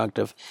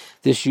subjunctive.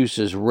 This use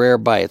is rare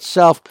by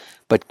itself,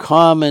 but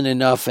common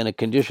enough in a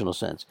conditional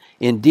sense.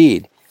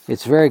 Indeed,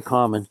 it's very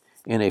common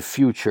in a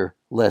future,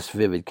 less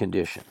vivid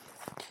condition.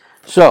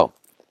 So,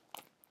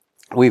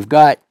 we've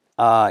got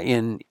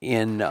in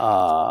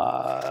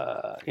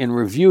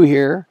review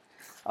here,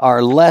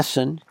 our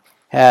lesson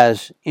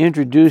has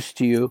introduced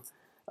to you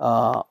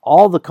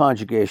all the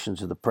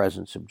conjugations of the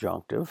present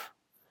subjunctive,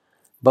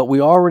 but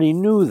we already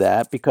knew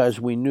that because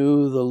we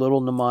knew the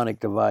little mnemonic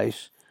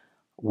device,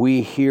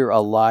 we hear a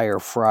liar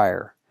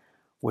friar,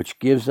 which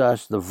gives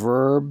us the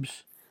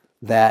verbs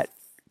that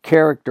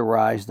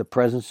characterize the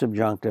present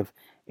subjunctive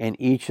in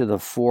each of the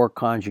four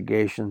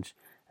conjugations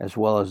as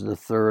well as the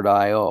third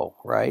IO,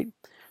 right?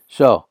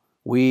 So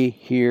we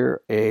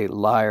hear a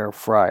liar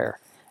friar,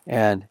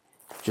 and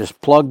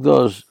just plug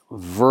those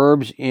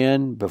verbs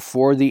in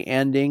before the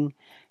ending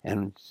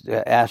and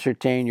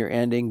ascertain your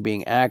ending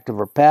being active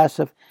or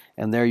passive,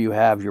 and there you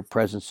have your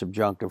present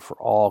subjunctive for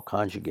all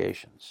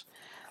conjugations.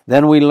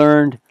 Then we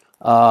learned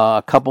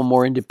a couple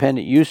more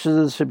independent uses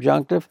of the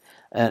subjunctive,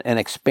 an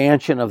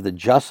expansion of the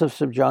jussive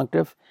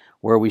subjunctive,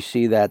 where we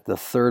see that the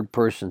third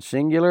person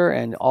singular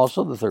and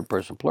also the third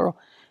person plural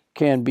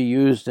can be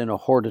used in a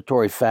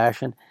hortatory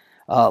fashion.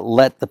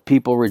 Let the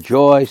people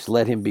rejoice,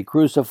 let him be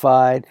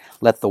crucified,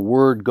 let the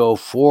word go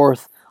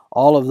forth.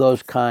 All of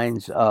those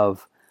kinds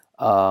of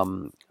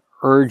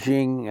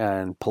urging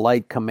and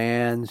polite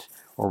commands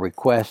or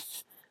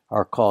requests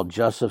are called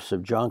jussive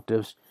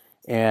subjunctives,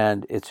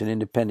 and it's an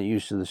independent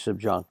use of the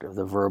subjunctive.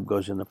 The verb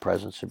goes in the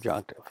present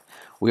subjunctive.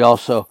 We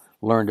also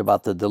learned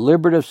about the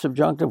deliberative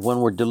subjunctive.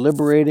 When we're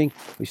deliberating,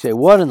 we say,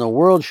 what in the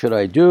world should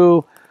I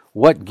do?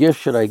 What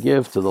gift should I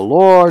give to the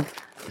Lord?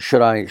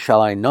 Shall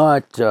I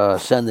not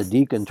send the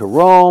deacon to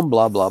Rome?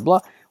 Blah, blah,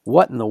 blah.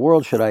 What in the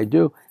world should I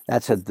do?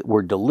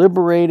 We're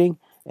deliberating,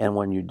 and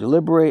when you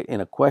deliberate in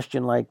a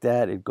question like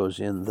that, it goes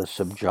in the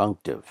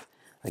subjunctive.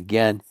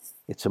 Again,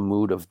 it's a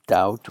mood of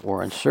doubt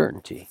or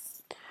uncertainty.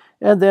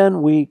 And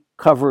then we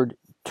covered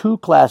two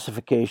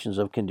classifications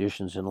of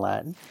conditions in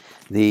Latin.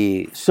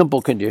 The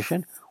simple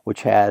condition,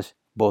 which has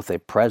both a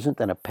present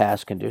and a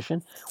past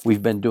condition.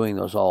 We've been doing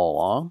those all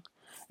along.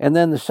 And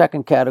then the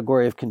second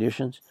category of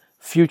conditions,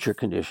 future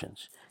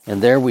conditions.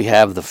 And there we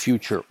have the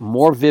future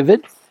more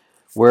vivid,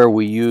 where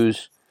we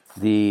use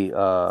the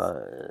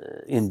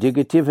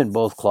indicative in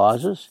both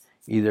clauses,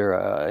 either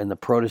in the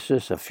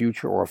protasis, a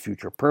future or a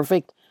future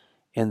perfect,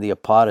 in the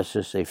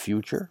apodosis, a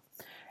future,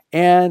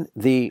 and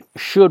the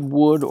should,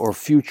 would, or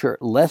future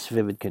less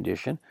vivid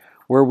condition,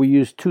 where we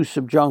use two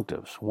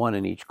subjunctives, one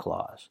in each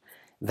clause.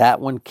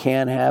 That one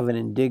can have an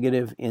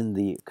indicative in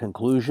the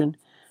conclusion,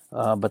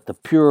 but the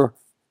pure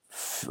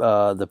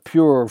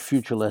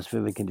future less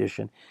vivid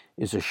condition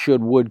is a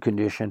should, would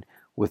condition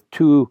with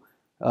two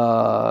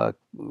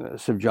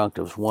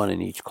subjunctives, one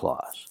in each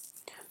clause.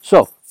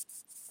 So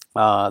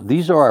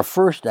these are our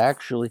first,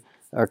 actually,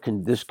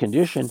 this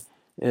condition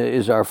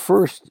is our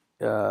first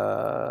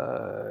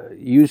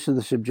use of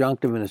the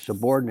subjunctive in a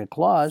subordinate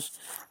clause,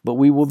 but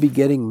we will be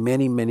getting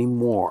many, many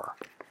more.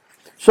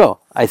 So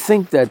I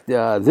think that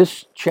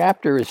this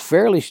chapter is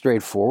fairly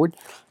straightforward.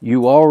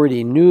 You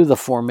already knew the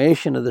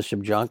formation of the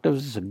subjunctives.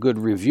 It's a good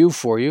review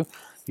for you.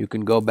 You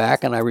can go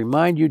back, and I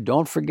remind you,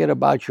 don't forget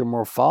about your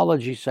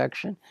morphology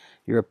section,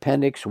 your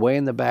appendix way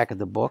in the back of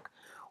the book,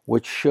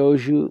 which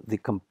shows you the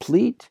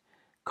complete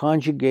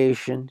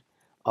conjugation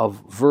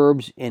of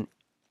verbs in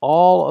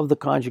all of the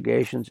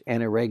conjugations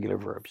and irregular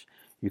verbs.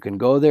 You can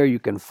go there, you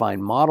can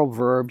find model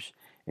verbs,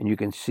 and you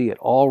can see it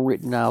all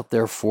written out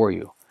there for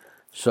you.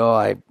 So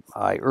I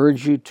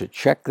urge you to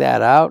check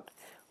that out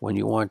when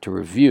you want to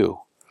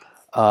review.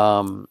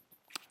 And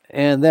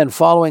then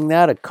following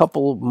that, a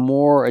couple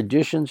more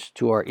additions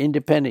to our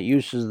independent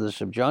uses of the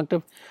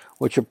subjunctive,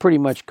 which are pretty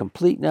much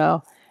complete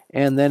now,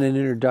 and then an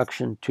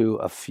introduction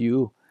to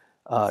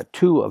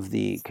two of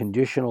the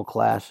conditional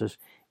classes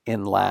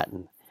in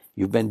Latin.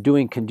 You've been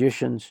doing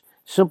conditions,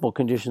 simple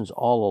conditions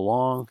all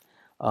along.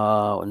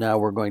 Now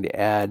we're going to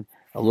add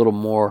a little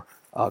more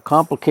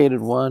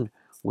complicated one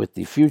with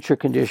the future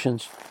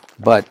conditions,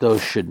 but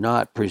those should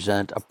not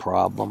present a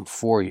problem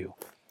for you.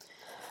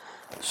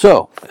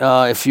 So,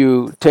 if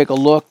you take a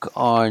look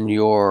on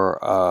your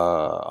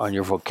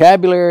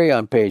vocabulary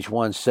on page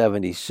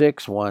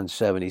 176,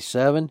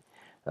 177,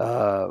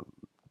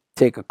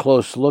 take a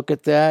close look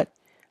at that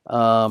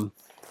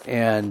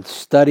and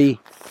study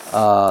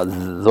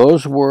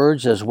those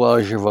words as well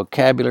as your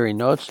vocabulary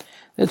notes.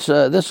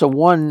 This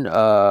one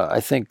I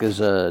think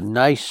is a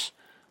nice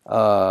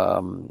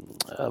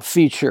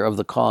feature of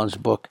the Collins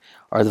book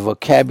are the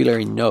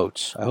vocabulary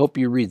notes. I hope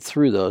you read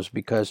through those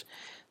because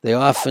they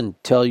often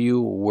tell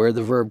you where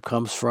the verb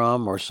comes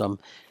from or some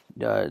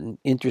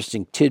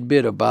interesting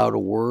tidbit about a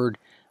word,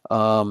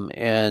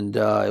 and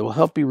it will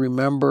help you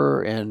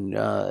remember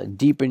and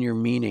deepen your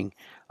meaning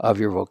of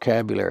your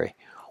vocabulary.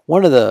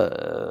 One of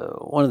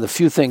the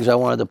few things I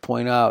wanted to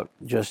point out,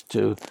 just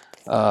to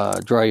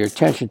draw your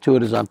attention to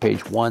it, is on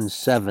page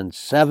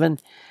 177,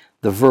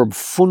 the verb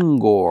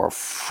fungor,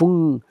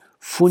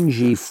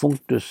 fungi,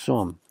 functus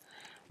sum.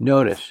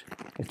 Notice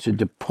it's a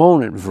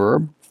deponent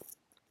verb,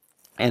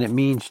 and it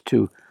means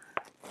to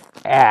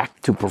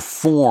act, to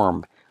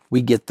perform.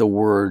 We get the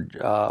word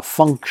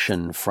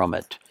function from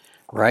it,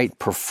 right?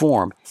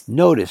 Perform.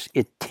 Notice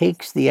it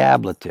takes the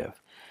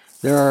ablative.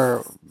 There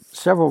are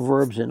several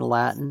verbs in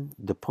Latin,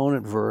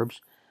 deponent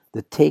verbs,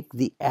 that take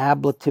the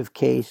ablative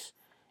case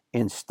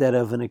instead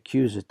of an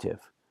accusative.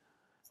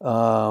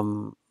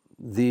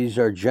 These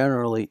are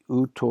generally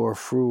utor,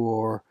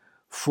 fruor,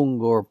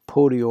 fungor,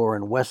 potior,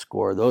 and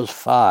vescor. Those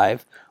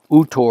five.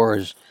 Utor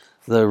is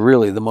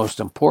really the most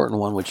important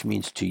one, which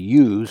means to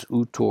use,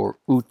 utor,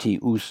 uti,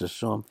 usa,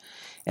 sum,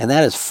 and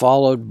that is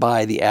followed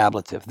by the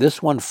ablative.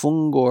 This one,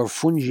 fungor,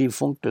 fungi,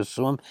 functus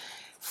sum,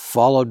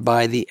 followed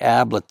by the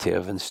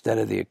ablative instead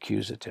of the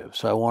accusative.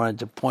 So I wanted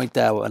to point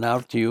that one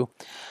out to you.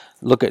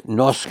 Look at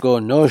nosco,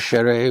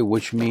 noscere,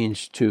 which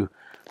means to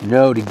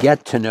know, to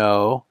get to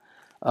know.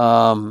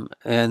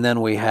 And then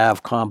we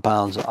have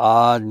compounds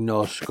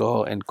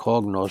agnosco and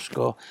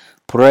cognosco,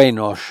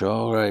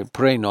 prenosco, right?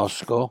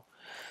 Prenosco,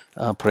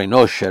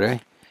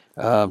 prenoscere,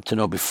 to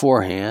know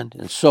beforehand,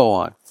 and so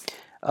on.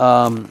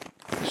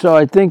 So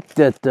I think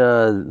that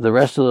the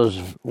rest of those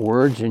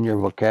words in your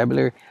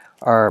vocabulary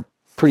are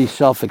pretty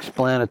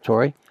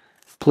self-explanatory.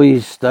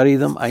 Please study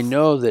them. I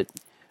know that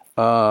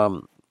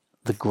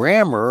the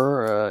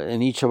grammar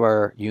in each of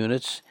our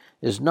units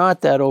is not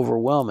that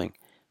overwhelming,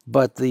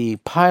 but the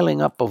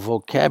piling up of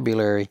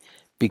vocabulary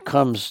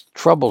becomes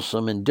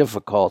troublesome and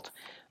difficult,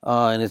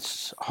 and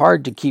it's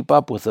hard to keep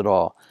up with it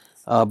all.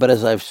 But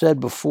as I've said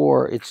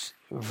before, it's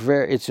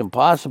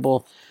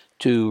impossible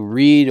to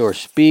read or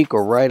speak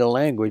or write a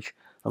language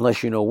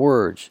unless you know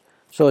words.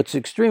 So it's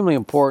extremely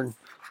important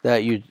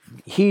that you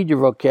heed your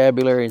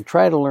vocabulary and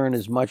try to learn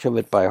as much of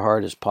it by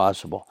heart as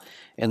possible.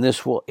 And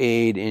this will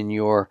aid in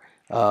your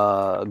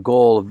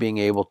goal of being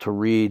able to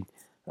read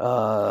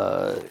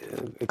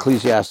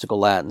ecclesiastical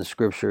Latin, the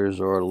scriptures,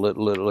 or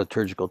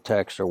liturgical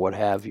texts, or what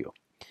have you.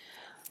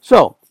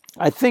 So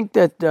I think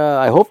that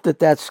I hope that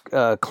that's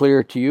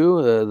clear to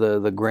you,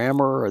 the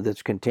grammar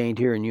that's contained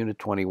here in Unit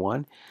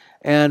 21.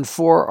 And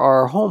for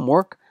our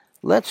homework,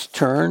 let's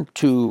turn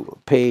to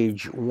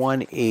page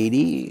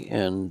 180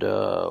 and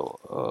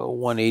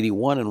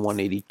 181 and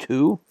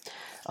 182.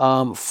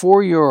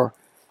 For your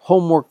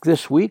homework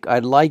this week,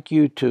 I'd like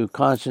you to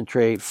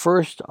concentrate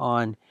first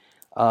on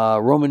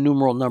Roman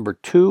numeral number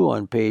 2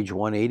 on page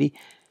 180,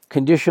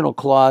 conditional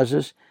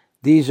clauses.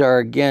 These are,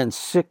 again,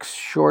 6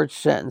 short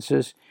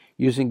sentences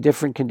using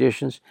different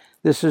conditions.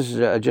 This is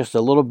just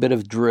a little bit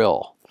of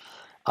drill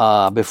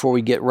before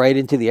we get right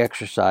into the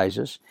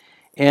exercises.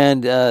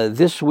 And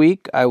this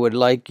week, I would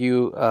like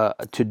you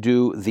to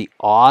do the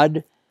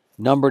odd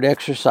numbered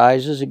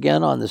exercises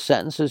again on the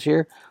sentences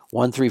here,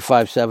 1, 3,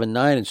 5, 7,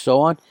 9, and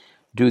so on.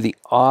 Do the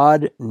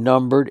odd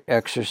numbered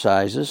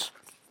exercises.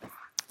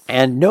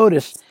 And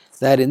notice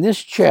that in this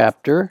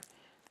chapter,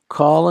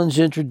 Collins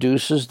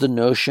introduces the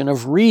notion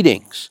of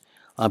readings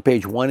on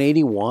page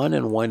 181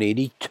 and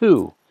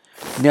 182.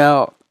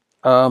 Now,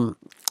 the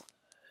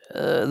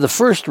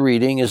first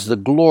reading is the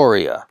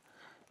Gloria.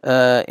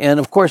 And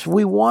of course,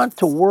 we want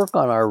to work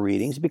on our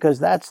readings because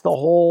that's the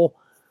whole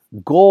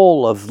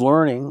goal of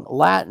learning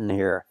Latin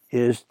here,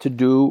 is to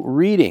do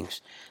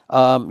readings.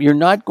 You're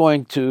not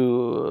going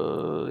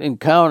to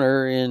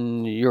encounter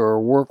in your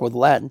work with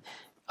Latin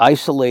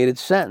isolated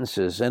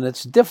sentences, and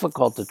it's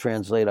difficult to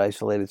translate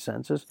isolated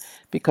sentences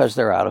because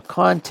they're out of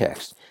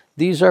context.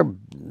 these are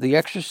the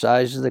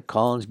exercises that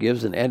Collins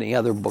gives and any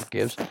other book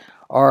gives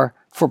are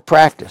for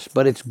practice.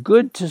 But it's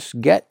good to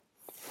get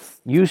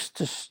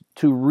used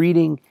to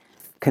reading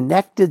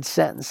connected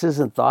sentences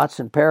and thoughts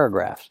and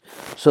paragraphs.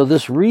 So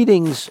this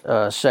readings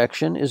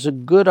section is a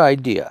good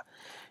idea.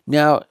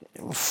 Now,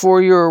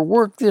 for your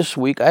work this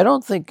week, I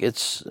don't think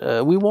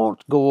we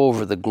won't go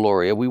over the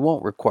Gloria. We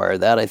won't require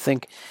that. I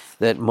think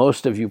that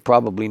most of you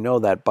probably know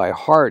that by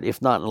heart,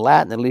 if not in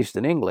Latin, at least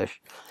in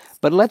English.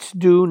 But let's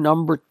do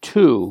number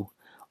 2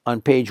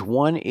 on page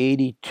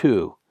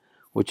 182,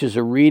 which is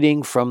a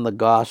reading from the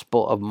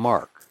Gospel of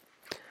Mark.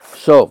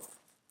 So,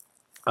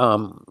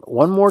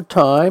 one more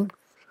time,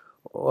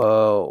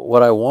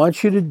 what I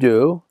want you to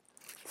do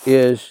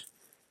is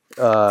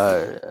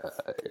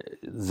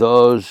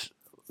those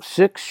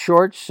 6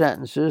 short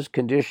sentences,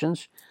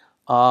 conditions,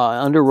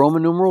 under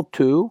Roman numeral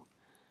 2,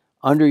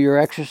 under your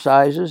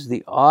exercises,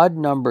 the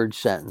odd-numbered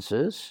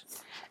sentences,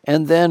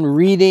 and then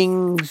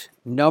readings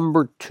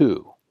number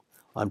 2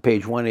 on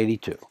page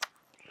 182.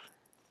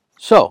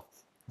 So,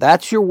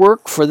 that's your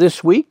work for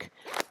this week.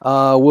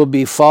 We'll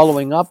be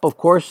following up, of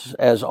course,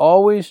 as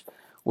always,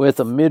 with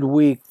a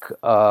midweek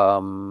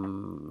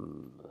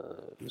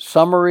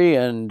summary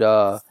and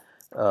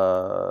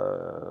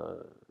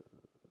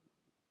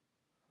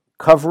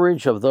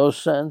coverage of those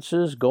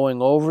sentences,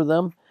 going over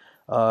them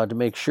to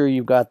make sure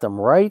you've got them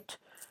right.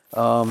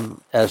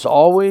 As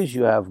always,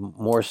 you have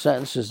more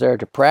sentences there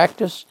to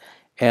practice.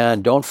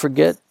 And don't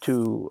forget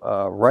to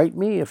write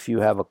me if you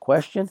have a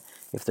question,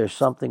 if there's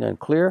something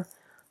unclear.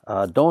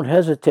 Don't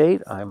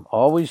hesitate. I'm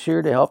always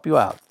here to help you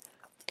out.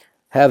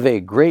 Have a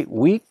great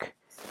week,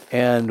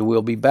 and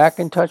we'll be back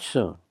in touch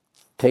soon.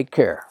 Take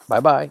care.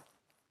 Bye-bye.